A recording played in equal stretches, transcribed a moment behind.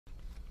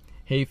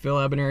Hey, Phil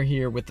Ebiner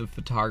here with the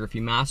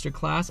Photography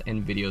Masterclass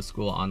and Video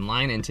School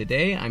Online, and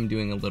today I'm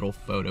doing a little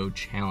photo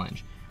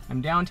challenge. I'm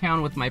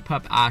downtown with my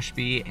pup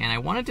Ashby, and I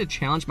wanted to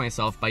challenge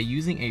myself by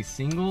using a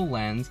single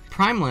lens,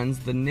 prime lens,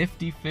 the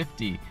Nifty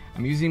 50.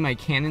 I'm using my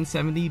Canon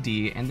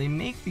 70D, and they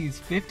make these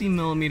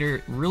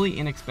 50mm really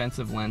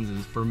inexpensive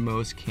lenses for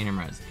most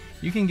cameras.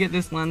 You can get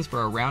this lens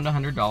for around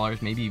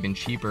 $100, maybe even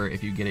cheaper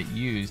if you get it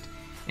used.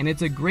 And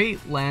it's a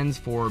great lens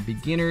for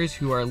beginners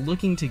who are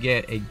looking to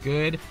get a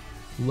good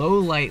low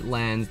light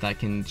lens that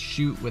can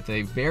shoot with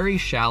a very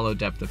shallow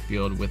depth of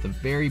field with a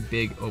very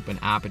big open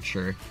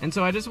aperture. And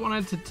so I just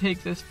wanted to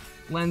take this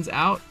lens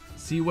out,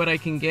 see what I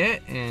can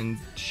get, and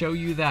show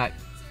you that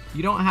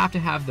you don't have to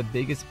have the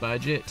biggest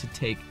budget to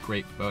take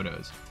great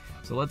photos.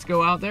 So let's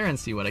go out there and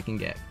see what I can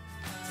get.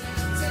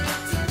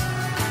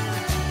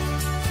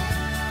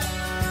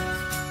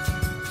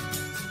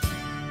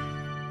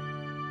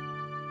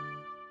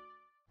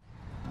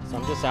 So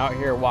I'm just out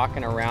here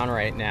walking around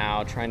right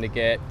now trying to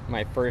get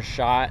my first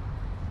shot.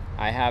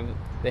 They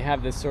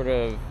have this sort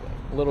of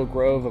little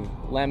grove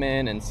of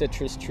lemon and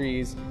citrus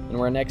trees, and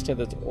we're next to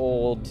this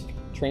old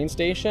train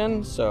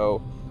station,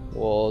 so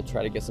we'll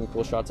try to get some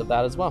cool shots of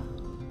that as well.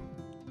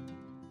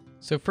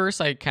 So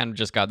first I kind of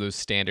just got those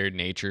standard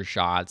nature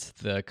shots.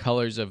 The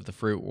colors of the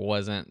fruit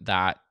wasn't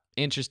that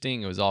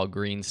interesting. It was all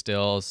green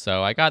still.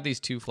 So I got these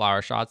two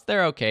flower shots.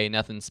 They're okay,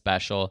 nothing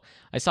special.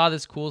 I saw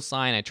this cool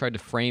sign. I tried to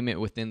frame it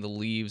within the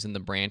leaves and the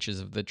branches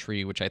of the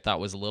tree, which I thought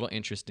was a little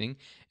interesting.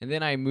 And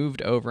then I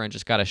moved over and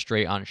just got a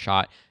straight on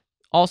shot.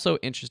 Also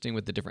interesting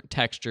with the different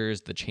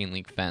textures, the chain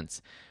link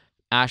fence.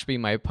 Ashby,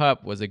 my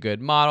pup, was a good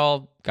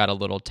model. Got a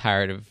little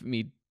tired of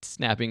me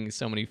snapping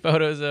so many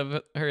photos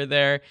of her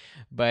there,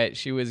 but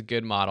she was a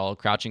good model,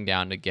 crouching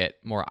down to get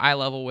more eye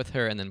level with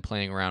her and then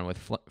playing around with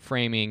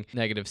framing,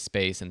 negative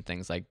space, and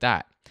things like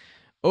that.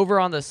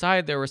 Over on the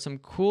side, there were some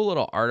cool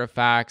little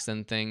artifacts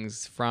and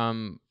things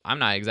from, I'm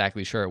not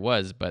exactly sure it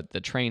was, but the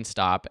train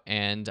stop,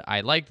 and I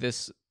like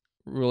this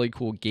really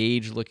cool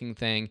gauge looking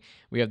thing.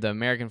 We have the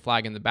American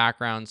flag in the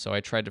background, so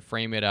I tried to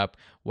frame it up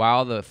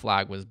while the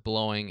flag was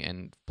blowing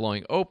and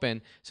blowing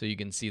open so you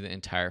can see the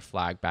entire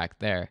flag back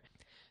there.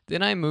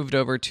 Then I moved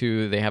over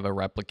to, they have a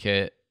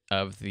replicate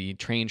of the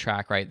train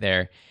track right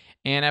there.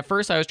 And at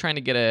first I was trying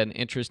to get an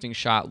interesting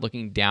shot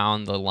looking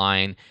down the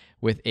line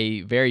with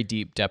a very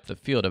deep depth of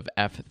field of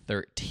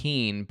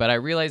f13, but I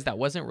realized that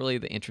wasn't really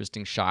the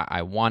interesting shot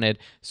I wanted,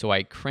 so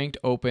I cranked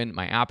open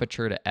my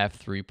aperture to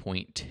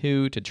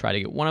f3.2 to try to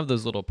get one of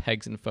those little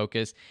pegs in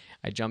focus.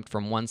 I jumped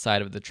from one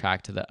side of the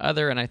track to the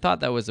other, and I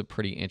thought that was a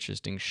pretty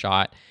interesting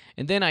shot.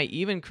 And then I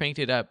even cranked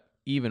it up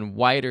even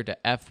wider to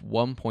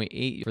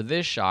f1.8 for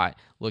this shot,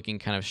 looking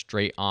kind of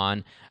straight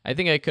on. I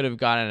think I could have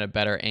gotten a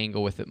better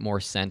angle with it more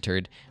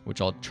centered,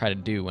 which I'll try to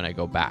do when I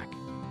go back.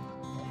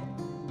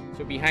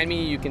 So behind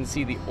me you can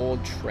see the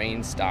old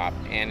train stop,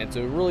 and it's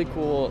a really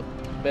cool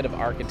bit of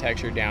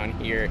architecture down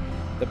here.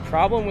 The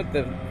problem with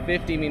the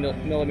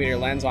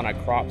 50mm lens on a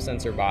crop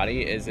sensor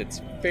body is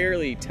it's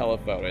fairly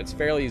telephoto, it's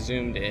fairly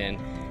zoomed in.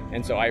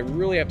 And so I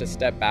really have to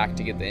step back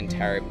to get the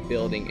entire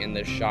building in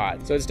the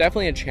shot. So it's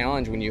definitely a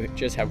challenge when you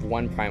just have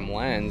one prime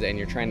lens and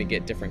you're trying to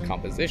get different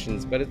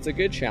compositions, but it's a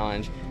good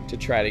challenge to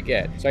try to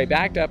get. So I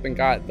backed up and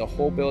got the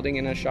whole building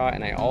in a shot,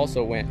 and I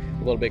also went a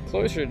little bit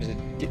closer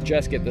to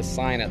just get the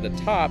sign at the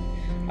top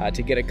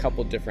to get a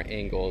couple different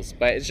angles.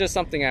 But it's just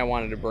something I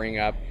wanted to bring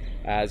up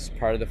as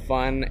part of the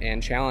fun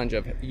and challenge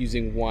of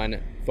using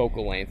one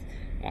focal length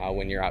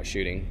when you're out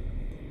shooting.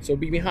 So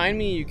behind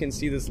me you can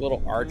see this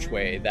little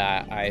archway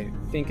that I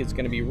think is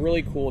going to be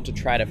really cool to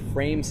try to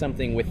frame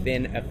something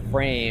within a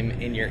frame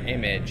in your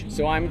image.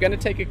 So I'm going to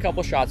take a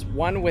couple shots,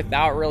 one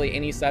without really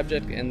any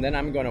subject, and then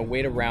I'm going to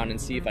wait around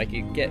and see if I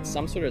can get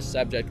some sort of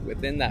subject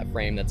within that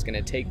frame that's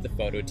going to take the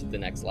photo to the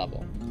next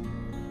level.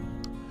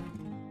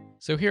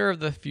 So here are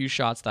the few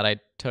shots that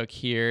I took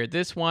here.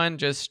 This one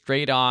just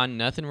straight on,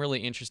 nothing really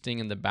interesting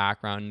in the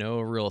background,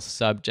 no real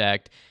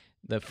subject.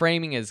 The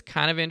framing is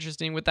kind of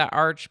interesting with that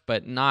arch,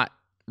 but not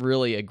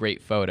really a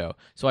great photo.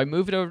 So I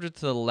moved it over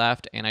to the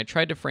left and I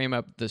tried to frame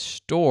up the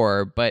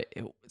store, but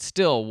it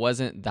still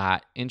wasn't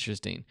that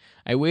interesting.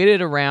 I waited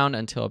around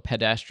until a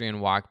pedestrian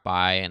walked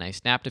by and I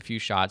snapped a few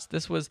shots.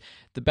 This was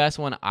the best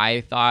one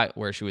I thought,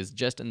 where she was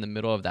just in the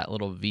middle of that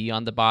little V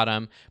on the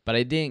bottom, but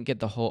I didn't get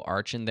the whole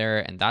arch in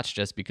there, and that's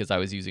just because I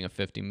was using a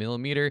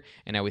 50mm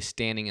and I was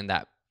standing in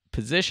that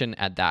position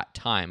at that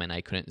time and I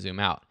couldn't zoom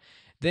out.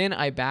 Then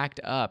I backed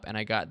up and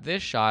I got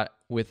this shot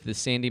with the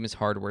Dimas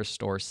hardware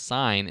store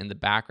sign in the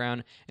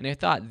background, and I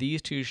thought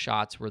these two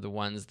shots were the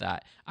ones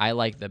that I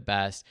like the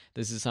best.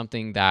 This is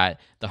something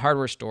that the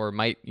hardware store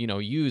might,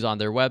 use on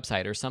their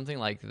website or something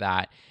like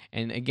that.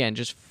 And again,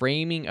 just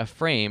framing a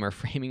frame or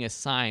framing a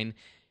sign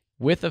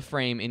with a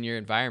frame in your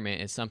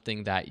environment is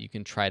something that you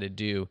can try to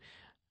do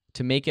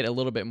to make it a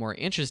little bit more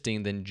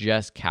interesting than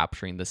just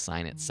capturing the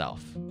sign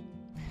itself.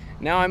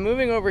 Now I'm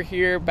moving over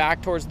here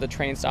back towards the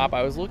train stop.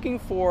 I was looking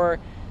for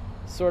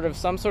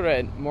some sort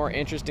of more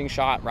interesting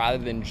shot rather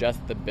than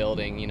just the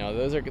building.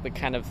 Those are the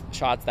kind of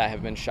shots that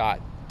have been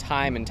shot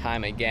time and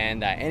time again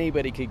that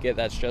anybody could get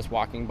that's just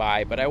walking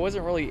by, but I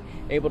wasn't really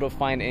able to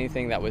find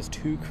anything that was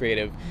too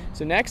creative.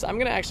 So next, I'm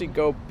gonna actually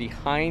go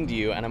behind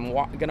you, and I'm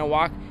gonna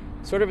walk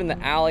sort of in the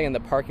alley and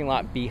the parking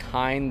lot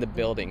behind the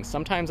building.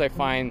 Sometimes I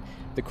find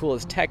the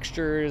coolest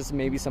textures,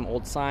 maybe some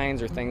old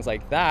signs or things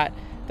like that,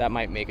 that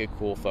might make a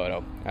cool photo.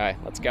 All right,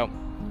 let's go.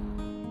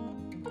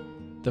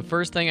 The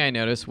first thing I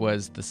noticed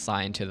was the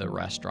sign to the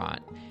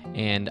restaurant,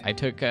 and I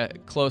took a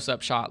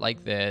close-up shot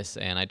like this,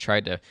 and I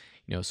tried to,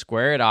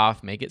 square it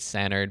off, make it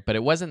centered, but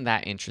it wasn't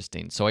that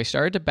interesting. So I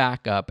started to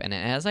back up, and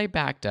as I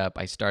backed up,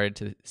 I started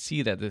to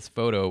see that this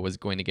photo was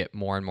going to get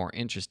more and more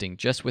interesting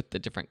just with the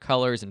different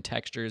colors and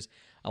textures.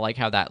 I like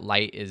how that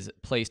light is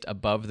placed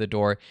above the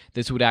door.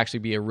 This would actually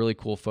be a really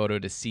cool photo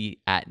to see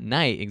at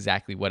night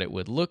exactly what it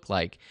would look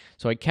like.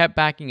 So I kept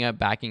backing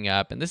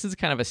up, and this is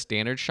kind of a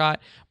standard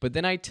shot, but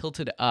then I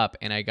tilted up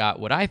and I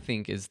got what I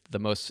think is the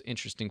most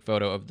interesting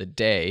photo of the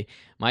day,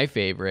 my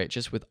favorite,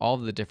 just with all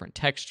of the different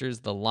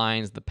textures, the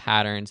lines, the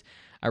patterns.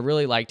 I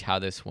really liked how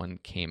this one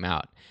came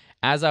out.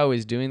 As I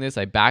was doing this,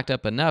 I backed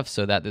up enough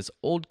so that this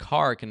old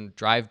car can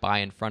drive by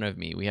in front of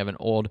me. We have an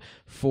old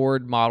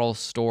Ford model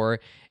store,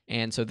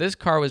 and so this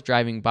car was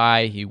driving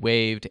by, he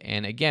waved,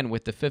 and again,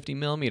 with the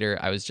 50mm,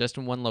 I was just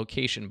in one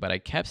location, but I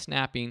kept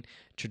snapping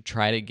to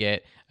try to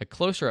get a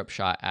closer up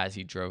shot as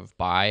he drove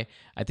by.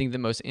 I think the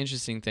most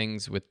interesting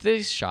things with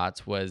these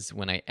shots was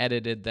when I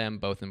edited them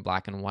both in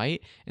black and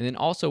white, and then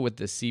also with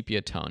the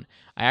sepia tone.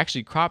 I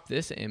actually cropped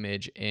this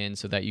image in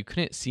so that you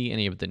couldn't see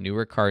any of the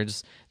newer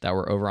cars that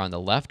were over on the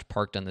left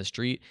parked on the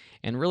street,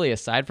 and really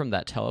aside from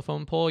that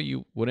telephone pole,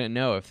 you wouldn't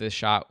know if this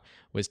shot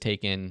was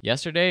taken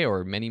yesterday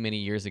or many, many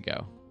years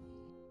ago.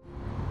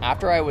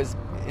 After I was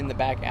in the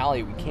back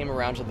alley, we came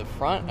around to the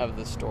front of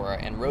the store,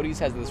 and Roadie's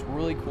has this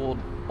really cool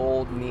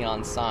old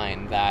neon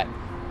sign that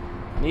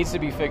needs to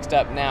be fixed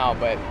up now,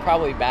 but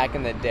probably back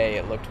in the day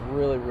it looked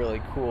really,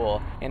 really cool,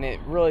 and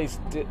it really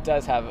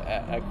does have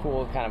a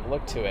cool kind of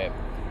look to it.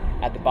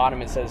 At the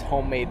bottom it says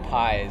homemade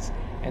pies.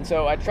 And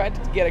so I tried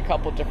to get a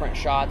couple different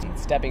shots,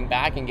 stepping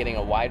back and getting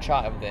a wide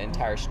shot of the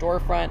entire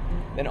storefront,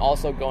 then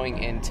also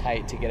going in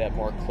tight to get a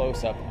more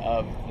close-up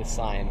of the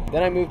sign.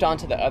 Then I moved on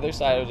to the other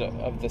side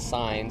of the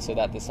sign so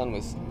that the sun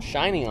was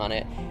shining on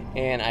it,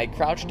 and I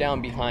crouched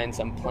down behind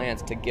some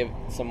plants to give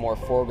some more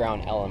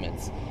foreground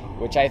elements,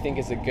 which I think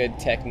is a good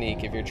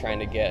technique if you're trying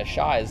to get a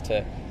shot, is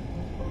to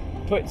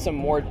put some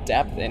more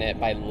depth in it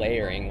by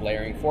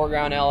layering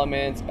foreground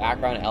elements,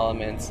 background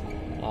elements.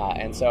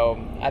 And so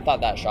I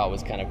thought that shot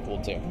was kind of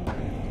cool too.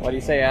 What do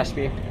you say,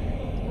 Ashby?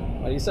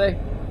 What do you say?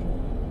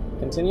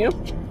 Continue?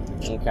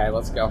 Okay,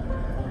 let's go.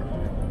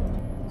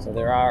 So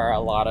there are a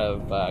lot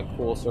of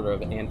cool sort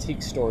of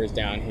antique stores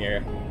down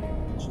here,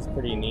 which is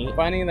pretty neat.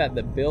 Finding that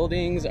the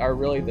buildings are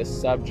really the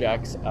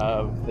subjects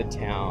of the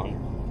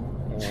town.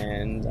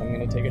 And I'm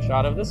gonna take a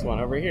shot of this one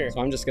over here. So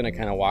I'm just gonna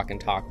kind of walk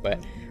and talk, but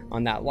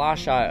on that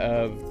last shot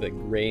of the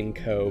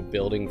Grainco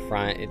building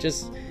front, it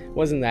just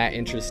wasn't that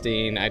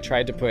interesting. I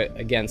tried to put,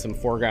 again, some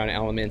foreground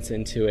elements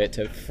into it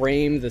to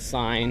frame the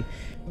sign.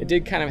 It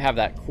did kind of have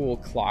that cool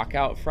clock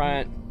out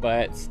front,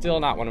 but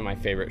still not one of my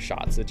favorite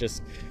shots. It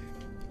just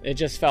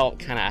felt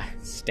kind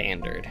of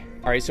standard.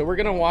 All right, so we're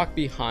gonna walk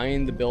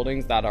behind the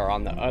buildings that are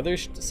on the other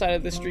side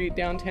of the street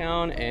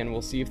downtown, and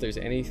we'll see if there's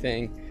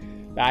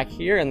anything back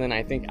here, and then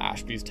I think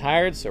Ashby's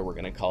tired, so we're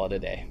gonna call it a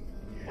day.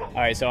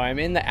 All right, so I'm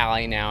in the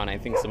alley now, and I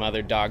think some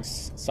other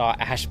dogs saw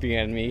Ashby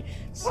and me,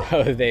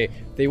 so they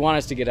want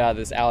us to get out of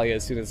this alley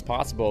as soon as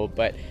possible.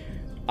 But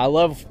I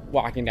love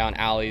walking down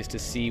alleys to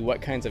see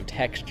what kinds of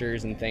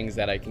textures and things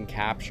that I can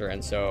capture.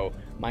 And so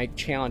my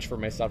challenge for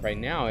myself right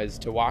now is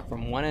to walk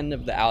from one end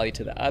of the alley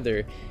to the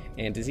other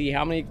and to see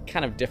how many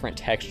kind of different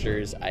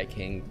textures I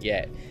can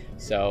get.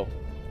 So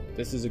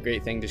this is a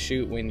great thing to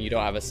shoot when you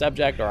don't have a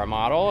subject or a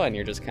model and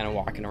you're just kind of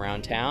walking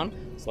around town.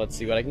 So let's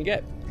see what I can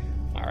get.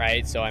 All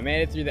right, so I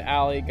made it through the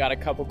alley, got a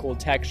couple cool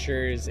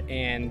textures,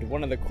 and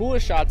one of the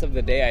coolest shots of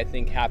the day, I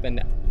think,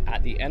 happened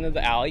at the end of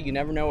the alley. You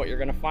never know what you're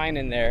gonna find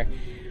in there.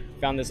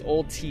 Found this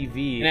old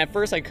TV, and at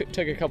first I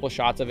took a couple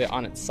shots of it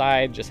on its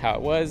side, just how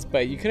it was,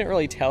 but you couldn't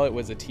really tell it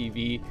was a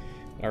TV,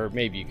 or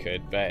maybe you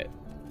could, but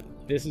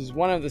this is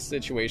one of the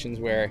situations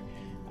where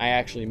I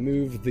actually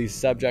moved the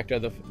subject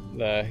of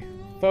the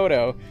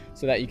photo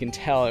so that you can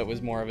tell it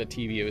was more of a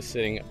TV. It was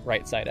sitting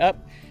right side up.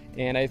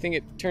 And I think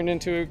it turned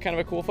into kind of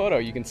a cool photo.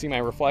 You can see my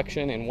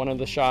reflection in one of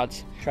the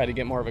shots, try to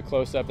get more of a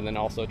close-up, and then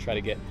also try to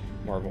get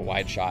more of a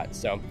wide shot.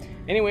 So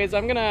anyways,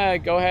 I'm gonna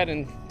go ahead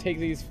and take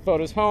these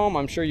photos home.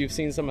 I'm sure you've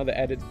seen some of the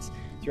edits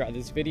throughout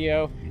this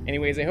video.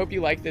 Anyways, I hope you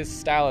like this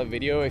style of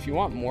video. If you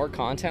want more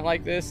content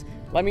like this,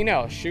 let me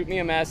know. Shoot me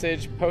a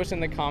message, post in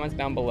the comments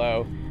down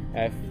below.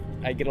 If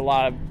I get a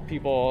lot of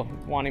people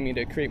wanting me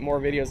to create more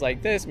videos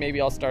like this,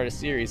 maybe I'll start a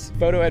series.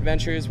 Photo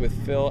Adventures with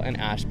Phil and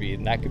Ashby.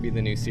 That could be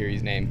the new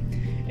series name.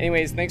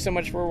 Anyways, thanks so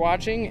much for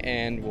watching,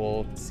 and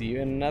we'll see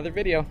you in another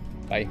video.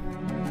 Bye.